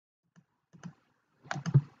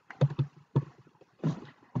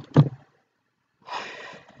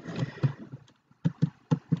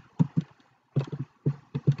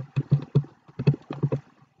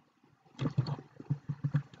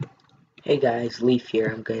Hey guys, Leaf here.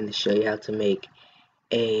 I'm going to show you how to make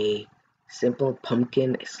a simple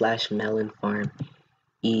pumpkin slash melon farm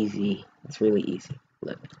easy. It's really easy.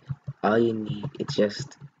 Look, all you need it's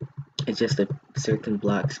just a certain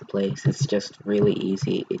blocks place. It's just really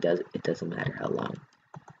easy. It doesn't matter how long.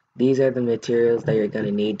 These are the materials that you're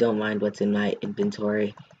gonna need. Don't mind what's in my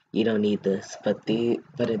inventory. You don't need this, but in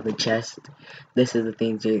the chest, this is the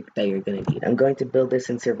things that you're gonna need. I'm going to build this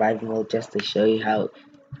in survival mode just to show you how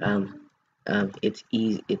it's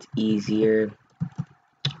easier.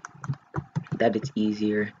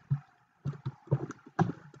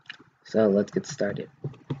 So let's get started.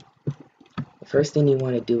 The first thing you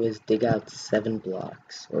want to do is dig out 7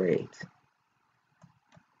 blocks or 8.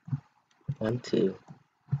 1, 2.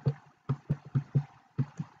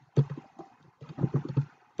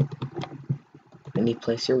 Then you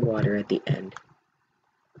place your water at the end.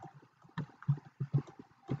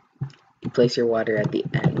 You place your water at the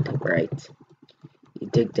end, right? You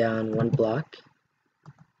dig down 1 block,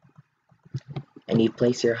 and you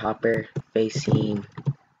place your hopper facing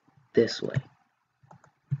this way.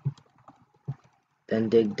 Then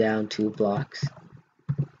dig down 2 blocks,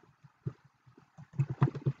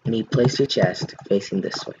 and you place your chest facing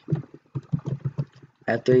this way.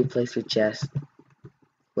 After you place your chest,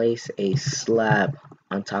 place a slab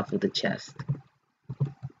on top of the chest.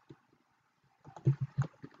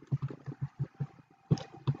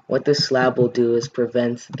 What this slab will do is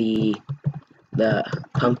prevent the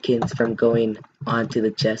pumpkins from going onto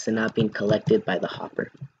the chest and not being collected by the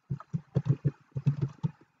hopper.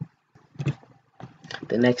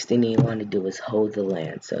 The next thing you want to do is hold the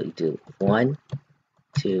land. So you do 1,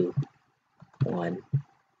 2, 1,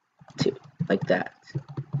 2, like that.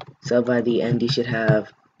 So by the end you should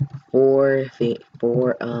have 4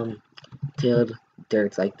 tilled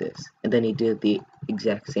dirts like this, and then you do the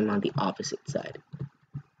exact same on the opposite side.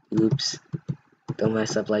 Oops, don't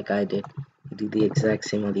mess up like I did. You do the exact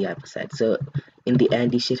same on the opposite side. So in the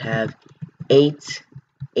end you should have 8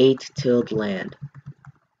 tilled land.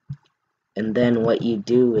 And then what you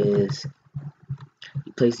do is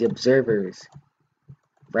you place the observers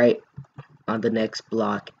right on the next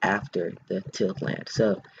block after the tilled land.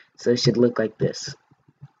 So it should look like this.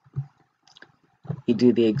 You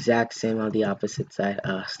do the exact same on the opposite side.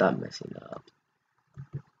 Stop messing up.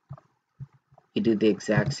 You do the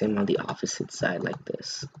exact same on the opposite side like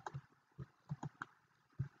this.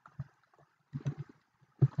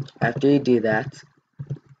 After you do that,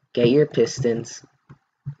 get your pistons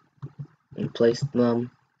and place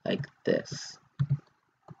them like this.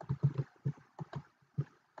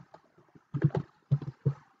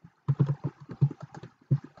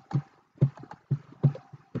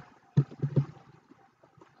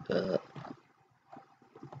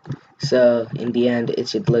 So in the end it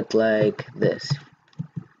should look like this.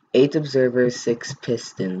 8 observers, 6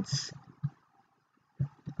 pistons.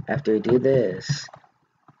 After you do this,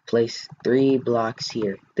 place 3 blocks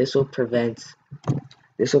here. This will prevent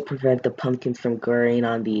the pumpkins from growing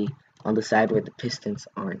on the side where the pistons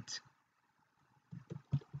aren't.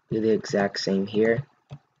 Do the exact same here.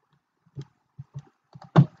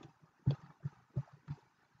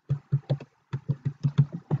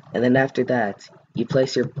 And then after that, you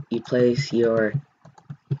place your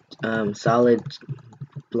solid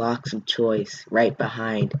blocks of choice right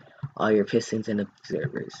behind all your pistons and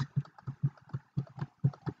observers.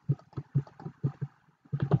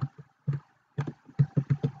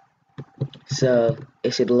 So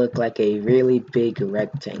it should look like a really big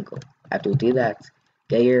rectangle. After you do that,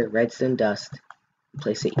 get your redstone dust,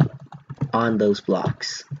 place it on those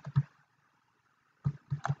blocks.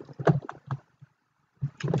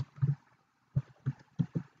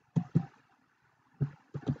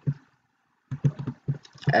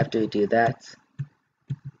 After you do that,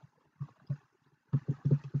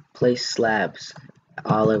 place slabs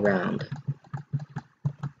all around.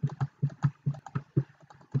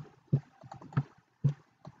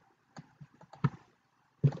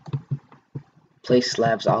 Place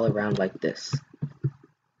slabs all around like this.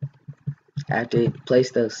 After you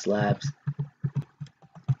place those slabs,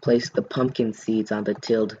 place the pumpkin seeds on the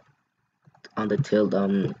tilled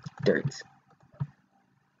dirt.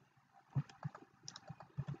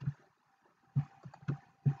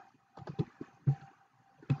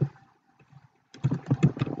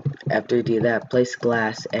 After you do that, place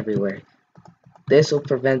glass everywhere. This will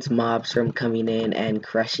prevent mobs from coming in and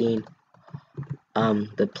crushing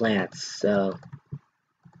the plants. So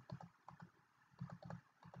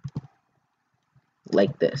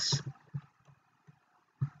like this.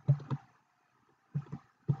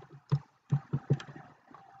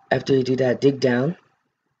 After you do that, dig down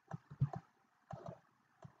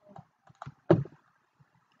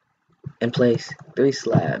and place 3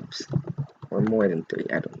 slabs, or more than 3.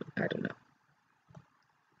 I don't know.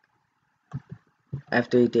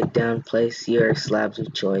 After you dig down, place your slabs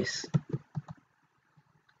of choice,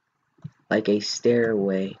 like a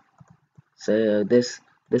stairway. So this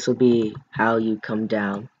will be how you come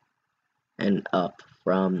down and up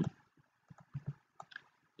from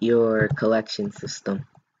your collection system.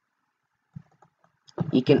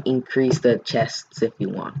 You can increase the chests if you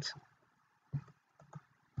want.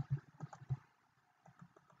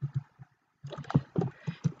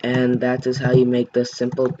 And that is how you make the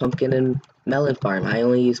simple pumpkin and melon farm. I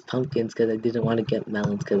only used pumpkins because I didn't want to get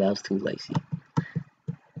melons because I was too lazy.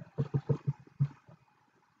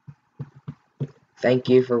 Thank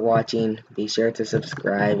you for watching. Be sure to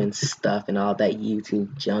subscribe and stuff and all that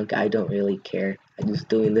YouTube junk. I don't really care. I'm just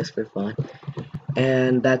doing this for fun.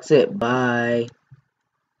 And that's it. Bye.